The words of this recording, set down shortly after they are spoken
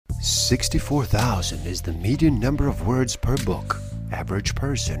64,000 is the median number of words per book. Average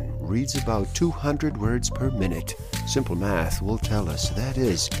person reads about 200 words per minute. Simple math will tell us that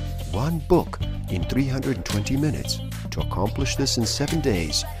is one book in 320 minutes. To accomplish this in 7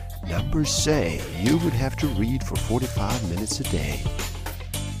 days, numbers say you would have to read for 45 minutes a day.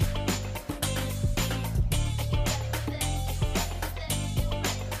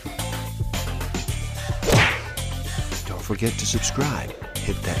 Don't forget to subscribe.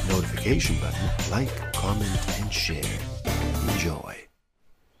 Hit that notification button, like, comment, and share. Enjoy.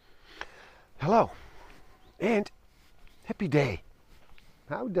 Hello, and happy day.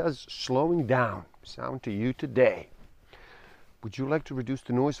 How does slowing down sound to you today? Would you like to reduce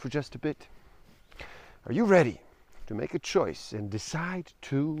the noise for just a bit? Are you ready to make a choice and decide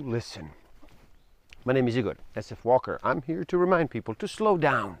to listen? My name is Igor SF Walker. I'm here to remind people to slow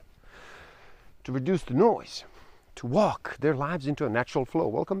down, to reduce the noise, to walk their lives into a natural flow.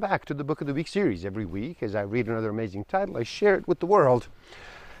 Welcome back to the Book of the Week series. Every week, as I read another amazing title, I share it with the world.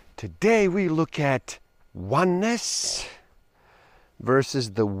 Today we look at oneness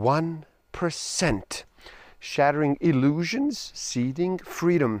versus the 1%. Shattering Illusions, Seeding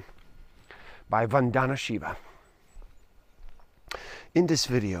Freedom by Vandana Shiva. In this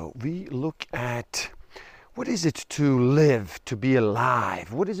video, we look at what is it to live, to be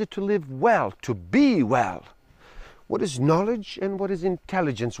alive? What is it to live well, to be well? What is knowledge and what is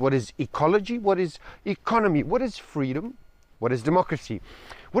intelligence? What is ecology? What is economy? What is freedom? What is democracy?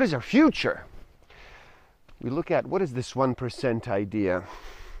 What is our future? We look at what is this 1% idea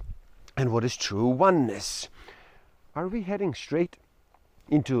and what is true oneness. Are we heading straight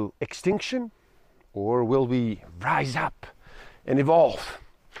into extinction, or will we rise up and evolve?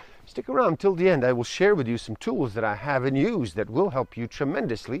 Stick around till the end. I will share with you some tools that I have and use that will help you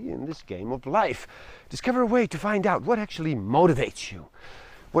tremendously in this game of life. Discover a way to find out what actually motivates you.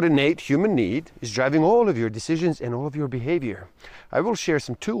 What innate human need is driving all of your decisions and all of your behavior. I will share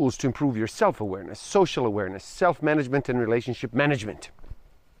some tools to improve your self-awareness, social awareness, self-management, and relationship management.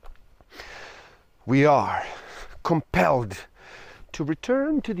 We are compelled to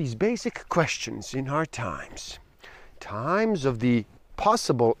return to these basic questions in our times. Times of the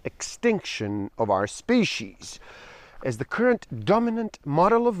possible extinction of our species, as the current dominant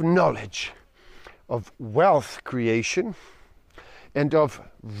model of knowledge, of wealth creation, and of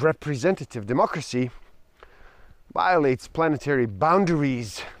representative democracy violates planetary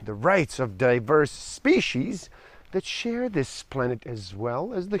boundaries, the rights of diverse species that share this planet, as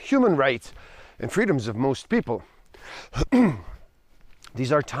well as the human rights and freedoms of most people.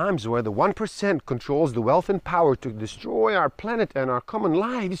 These are times where the 1% controls the wealth and power to destroy our planet and our common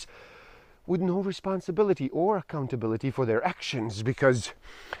lives with no responsibility or accountability for their actions, because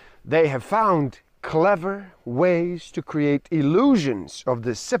they have found clever ways to create illusions of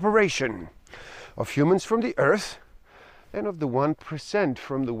the separation of humans from the earth and of the 1%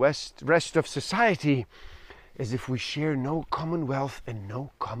 from the rest of society, as if we share no common wealth and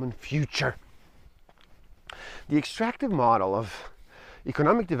no common future. The extractive model of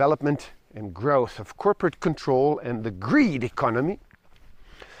economic development and growth, of corporate control and the greed economy,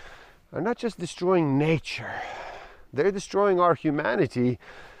 are not just destroying nature, they're destroying our humanity,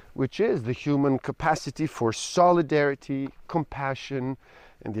 which is the human capacity for solidarity, compassion,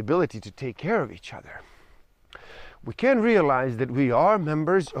 and the ability to take care of each other. We can realize that we are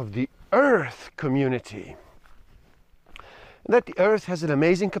members of the Earth community, and that the Earth has an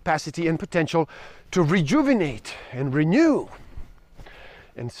amazing capacity and potential to rejuvenate and renew.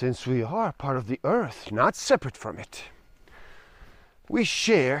 And since we are part of the Earth, not separate from it, we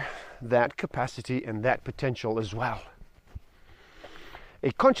share that capacity and that potential as well.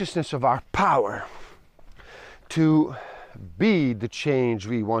 A consciousness of our power to be the change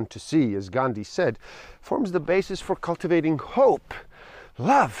we want to see, as Gandhi said, forms the basis for cultivating hope,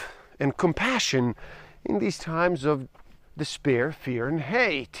 love, and compassion in these times of despair, fear, and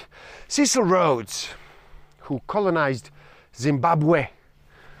hate. Cecil Rhodes, who colonized Zimbabwe,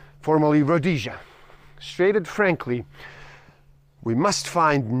 formerly Rhodesia, stated frankly, we must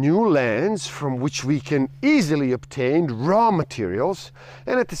find new lands from which we can easily obtain raw materials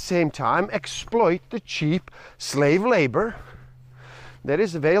and at the same time exploit the cheap slave labor that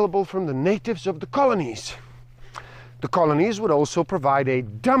is available from the natives of the colonies. The colonies would also provide a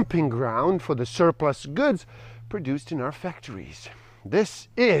dumping ground for the surplus goods produced in our factories. This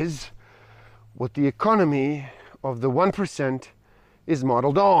is what the economy of the 1% is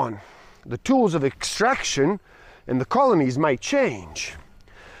modeled on. The tools of extraction and the colonies might change,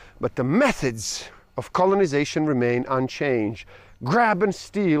 but the methods of colonization remain unchanged. Grab and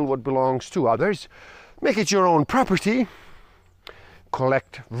steal what belongs to others, make it your own property,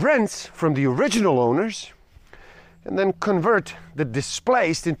 collect rents from the original owners, and then convert the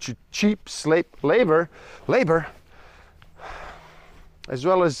displaced into cheap slave labor, as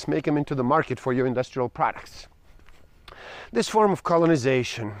well as make them into the market for your industrial products. This form of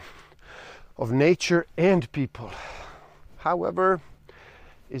colonization of nature and people, however,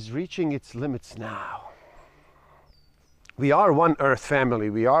 is reaching its limits now. We are one earth family,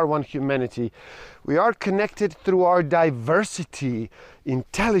 we are one humanity, we are connected through our diversity,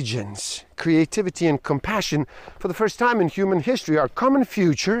 intelligence, creativity, and compassion. For the first time in human history, our common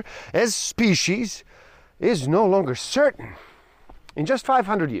future as species is no longer certain. In just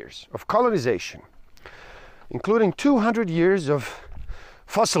 500 years of colonization, including 200 years of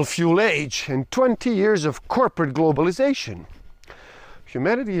fossil fuel age and 20 years of corporate globalization,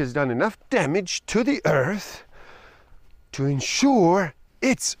 humanity has done enough damage to the earth to ensure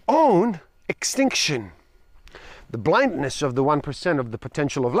its own extinction. The blindness of the 1% of the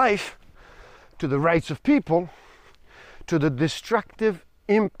potential of life to the rights of people, to the destructive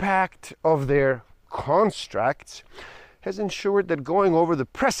impact of their constructs, has ensured that going over the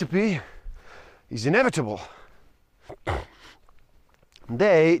precipice is inevitable.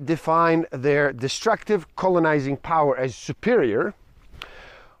 They define their destructive colonizing power as superior,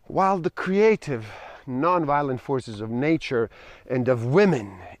 while the creative, non-violent forces of nature and of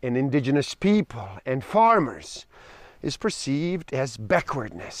women and indigenous people and farmers is perceived as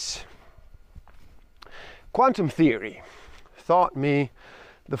backwardness. Quantum theory taught me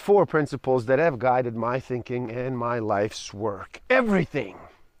the 4 principles that have guided my thinking and my life's work. Everything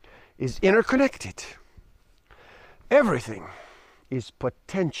is interconnected. Everything is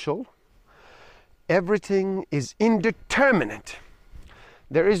potential. Everything is indeterminate.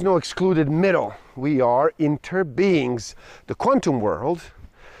 There is no excluded middle. We are interbeings. The quantum world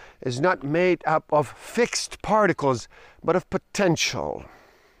is not made up of fixed particles, but of potential.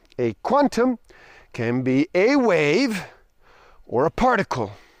 A quantum can be a wave or a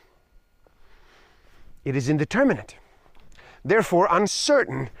particle. It is indeterminate, therefore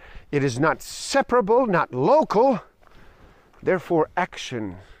uncertain. It is not separable, not local. Therefore,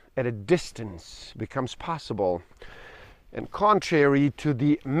 action at a distance becomes possible. And contrary to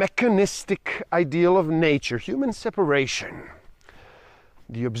the mechanistic ideal of nature, human separation,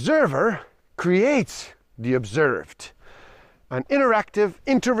 the observer creates the observed. An interactive,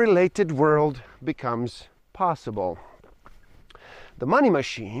 interrelated world becomes possible. The money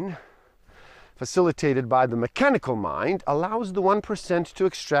machine, facilitated by the mechanical mind, allows the 1% to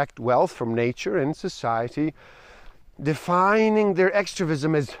extract wealth from nature and society, defining their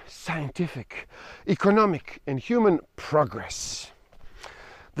extractivism as scientific, economic, and human progress.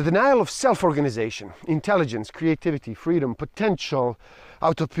 The denial of self-organization, intelligence, creativity, freedom, potential,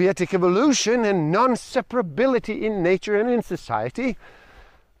 autopoietic evolution, and non-separability in nature and in society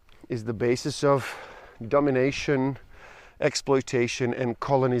is the basis of domination, exploitation, and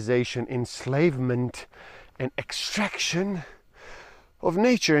colonization, enslavement, and extraction of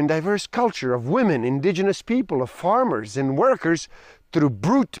nature and diverse culture, of women, indigenous people, of farmers and workers through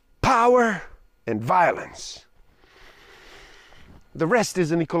brute power and violence. The rest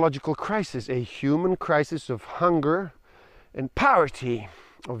is an ecological crisis, a human crisis of hunger and poverty,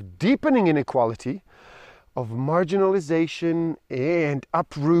 of deepening inequality, of marginalization and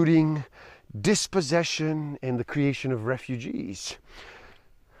uprooting, dispossession, and the creation of refugees.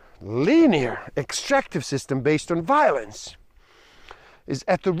 Linear extractive system based on violence is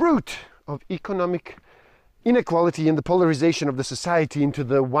at the root of economic inequality and the polarization of the society into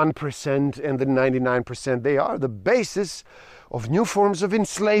the 1% and the 99%. They are the basis of new forms of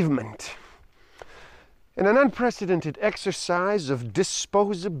enslavement and an unprecedented exercise of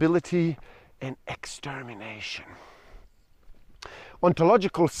disposability and extermination.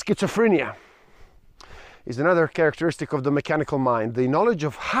 Ontological schizophrenia is another characteristic of the mechanical mind. The knowledge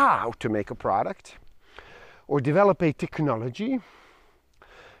of how to make a product or develop a technology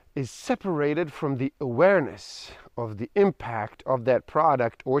is separated from the awareness of the impact of that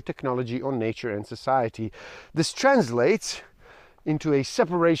product or technology on nature and society. This translates into a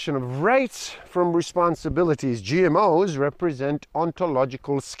separation of rights from responsibilities. GMOs represent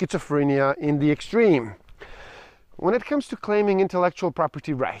ontological schizophrenia in the extreme. When it comes to claiming intellectual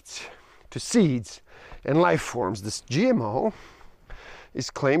property rights to seeds and life forms, this GMO is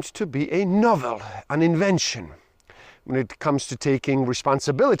claimed to be a novel, an invention. When it comes to taking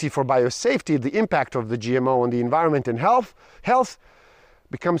responsibility for biosafety, the impact of the GMO on the environment and health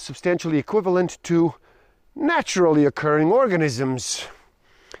becomes substantially equivalent to naturally occurring organisms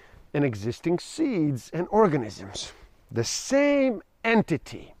and existing seeds and organisms. The same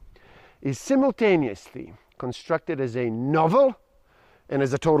entity is simultaneously constructed as a novel and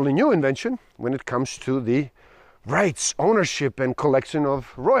as a totally new invention when it comes to the rights, ownership, and collection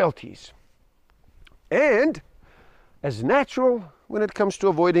of royalties. And as natural when it comes to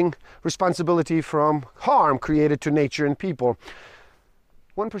avoiding responsibility from harm created to nature and people.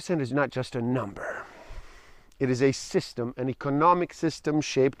 1% is not just a number. It is a system, an economic system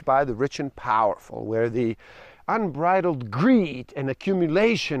shaped by the rich and powerful, where the unbridled greed and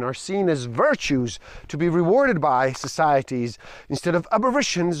accumulation are seen as virtues to be rewarded by societies instead of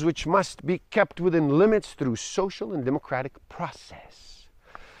aberrations which must be kept within limits through social and democratic process.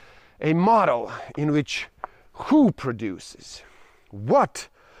 A model in which who produces, what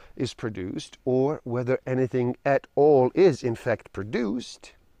is produced, or whether anything at all is in fact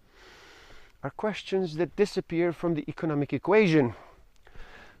produced, are questions that disappear from the economic equation.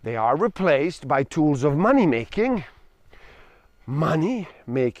 They are replaced by tools of money-making,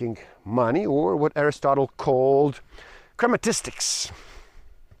 making money, or what Aristotle called chrematistics.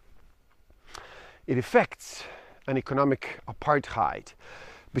 It effects an economic apartheid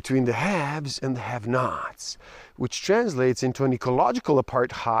between the haves and the have-nots, which translates into an ecological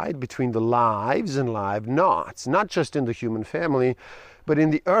apartheid between the lives and live-nots, not just in the human family, but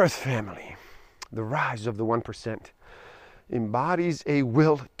in the earth family. The rise of the 1% embodies a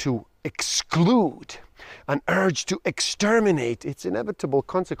will to exclude, an urge to exterminate. Its inevitable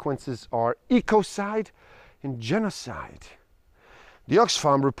consequences are ecocide and genocide. The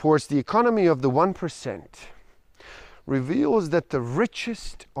Oxfam reports the economy of the 1% reveals that the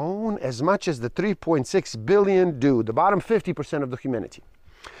richest own as much as the 3.6 billion do, the bottom 50% of the humanity,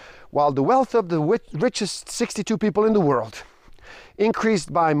 while the wealth of the richest 62 people in the world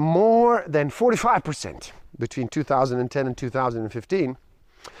increased by more than 45% between 2010 and 2015,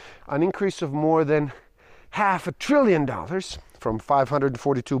 an increase of more than $500 billion from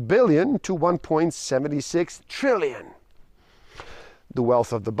 542 billion to 1.76 trillion. The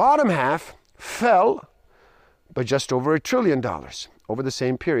wealth of the bottom half fell by just over $1 trillion over the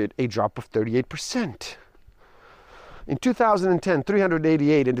same period, a drop of 38%. In 2010,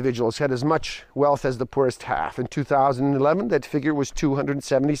 388 individuals had as much wealth as the poorest half. In 2011, that figure was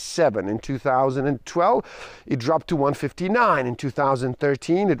 277. In 2012, it dropped to 159. In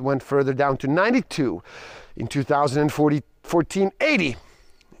 2013, it went further down to 92. In 2014, 80.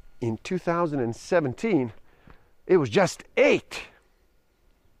 In 2017, it was just 8.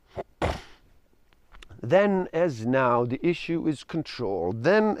 Then as now, the issue is control.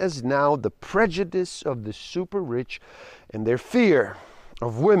 Then as now, the prejudice of the super rich and their fear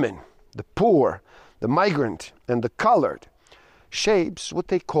of women, the poor, the migrant, and the colored shapes what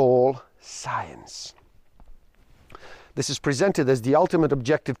they call science. This is presented as the ultimate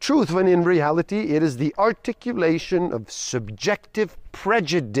objective truth, when in reality it is the articulation of subjective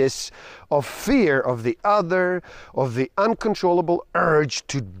prejudice, of fear of the other, of the uncontrollable urge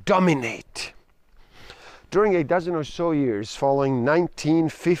to dominate. During a dozen or so years following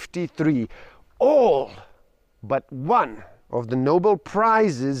 1953, all but one of the Nobel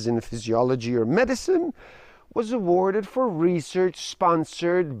Prizes in physiology or medicine was awarded for research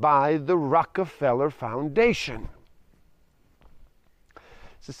sponsored by the Rockefeller Foundation.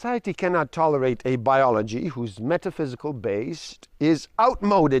 Society cannot tolerate a biology whose metaphysical base is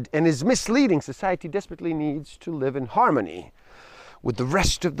outmoded and is misleading. Society desperately needs to live in harmony with the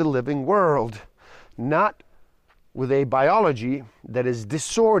rest of the living world, not with a biology that is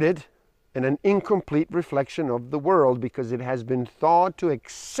disordered and an incomplete reflection of the world, because it has been thought to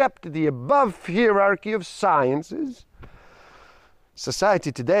accept the above hierarchy of sciences.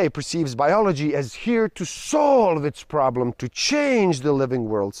 Society today perceives biology as here to solve its problem, to change the living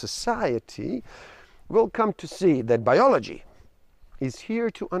world. Society will come to see that biology is here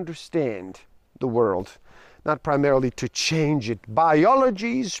to understand the world, not primarily to change it.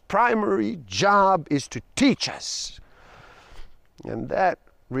 Biology's primary job is to teach us. And that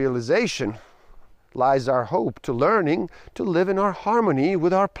realization lies our hope to learning to live in our harmony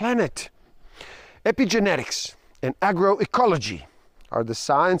with our planet. Epigenetics and agroecology are the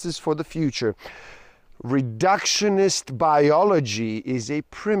sciences for the future. Reductionist biology is a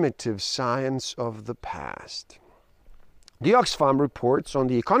primitive science of the past. The Oxfam reports on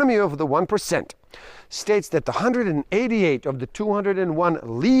the economy of the 1% states that the 188 of the 201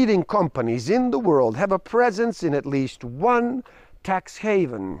 leading companies in the world have a presence in at least one tax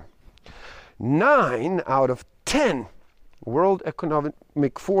haven. 9 out of 10 World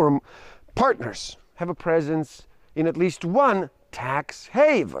Economic Forum partners have a presence in at least one tax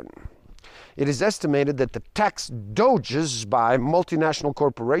haven. It is estimated that the tax dodges by multinational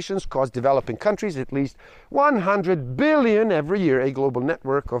corporations cost developing countries at least $100 billion every year. A global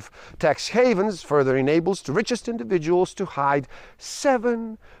network of tax havens further enables the richest individuals to hide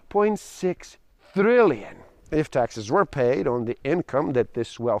 $7.6 trillion. If taxes were paid on the income that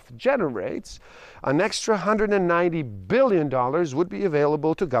this wealth generates, an extra $190 billion would be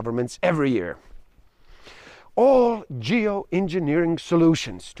available to governments every year. All geoengineering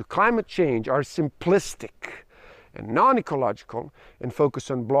solutions to climate change are simplistic and non-ecological and focus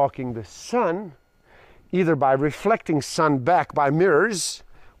on blocking the sun, either by reflecting sun back by mirrors,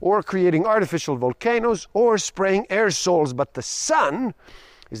 or creating artificial volcanoes, or spraying aerosols. But the sun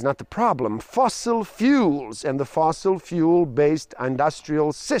is not the problem. Fossil fuels and the fossil fuel-based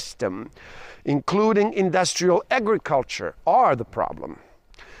industrial system, including industrial agriculture, are the problem.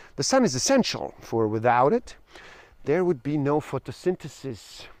 The sun is essential, for without it, there would be no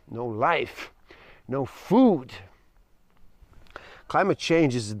photosynthesis, no life, no food. Climate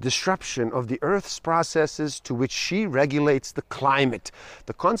change is a disruption of the Earth's processes to which she regulates the climate.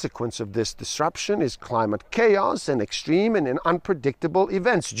 The consequence of this disruption is climate chaos and extreme and unpredictable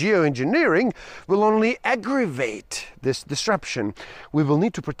events. Geoengineering will only aggravate this disruption. We will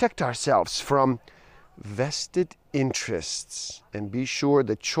need to protect ourselves from vested interests and be sure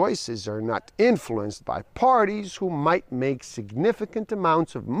that choices are not influenced by parties who might make significant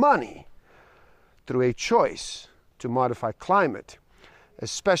amounts of money through a choice to modify climate,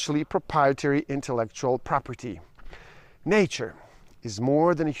 especially proprietary intellectual property. Nature is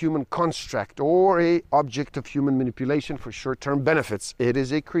more than a human construct or an object of human manipulation for short-term benefits. It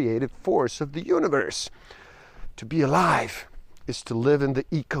is a creative force of the universe. To be alive is to live in the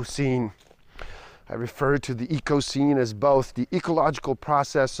ecocene. I refer to the ecocene as both the ecological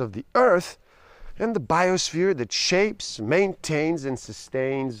process of the Earth and the biosphere that shapes, maintains, and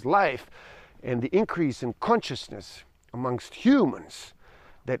sustains life. And the increase in consciousness amongst humans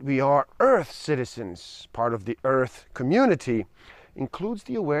that we are Earth citizens, part of the Earth community, includes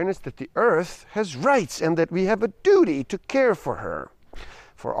the awareness that the Earth has rights and that we have a duty to care for her,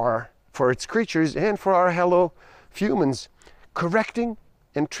 for its creatures, and for our fellow humans, correcting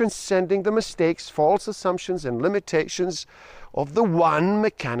and transcending the mistakes, false assumptions, and limitations of the one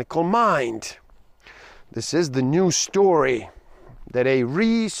mechanical mind. This is the new story that a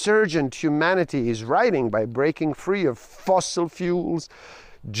resurgent humanity is writing by breaking free of fossil fuels,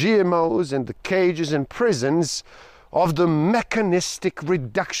 GMOs, and the cages and prisons of the mechanistic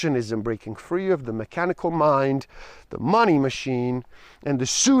reductionism, breaking free of the mechanical mind, the money machine, and the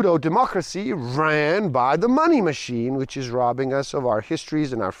pseudo-democracy ran by the money machine, which is robbing us of our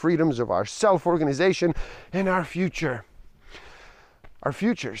histories and our freedoms, of our self-organization and our future. Our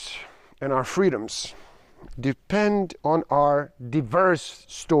futures and our freedoms depend on our diverse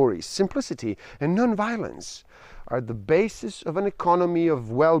stories. Simplicity and nonviolence are the basis of an economy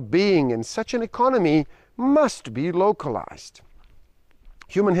of well-being, and such an economy must be localized.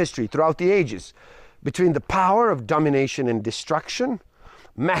 Human history throughout the ages, between the power of domination and destruction,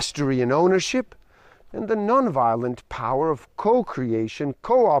 mastery and ownership, and the nonviolent power of co-creation,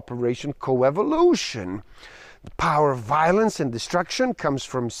 cooperation, coevolution. The power of violence and destruction comes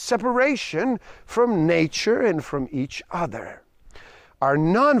from separation from nature and from each other. Our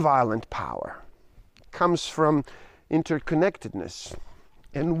nonviolent power comes from interconnectedness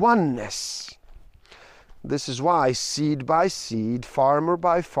and oneness. This is why seed by seed, farmer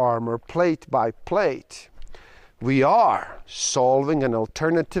by farmer, plate by plate, we are solving an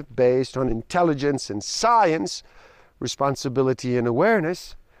alternative based on intelligence and science, responsibility and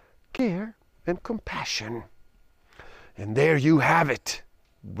awareness, care and compassion. And there you have it.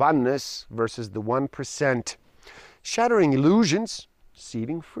 Oneness versus the 1%. Shattering illusions,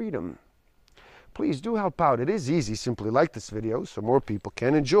 seeding freedom. Please do help out. It is easy. Simply like this video so more people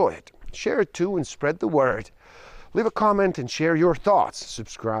can enjoy it. Share it too and spread the word. Leave a comment and share your thoughts.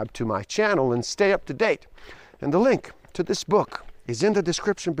 Subscribe to my channel and stay up to date. And the link to this book is in the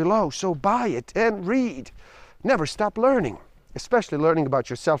description below, so buy it and read. Never stop learning, especially learning about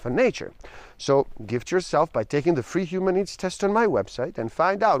yourself and nature. So gift yourself by taking the free human needs test on my website and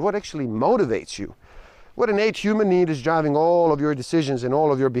find out what actually motivates you. What innate human need is driving all of your decisions and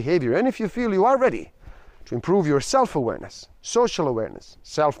all of your behavior. And if you feel you are ready to improve your self-awareness, social awareness,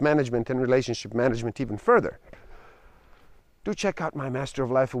 self-management, and relationship management even further, do check out my Master of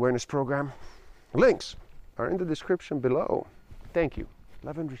Life Awareness program. Links are in the description below. Thank you.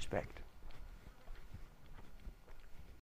 Love and respect.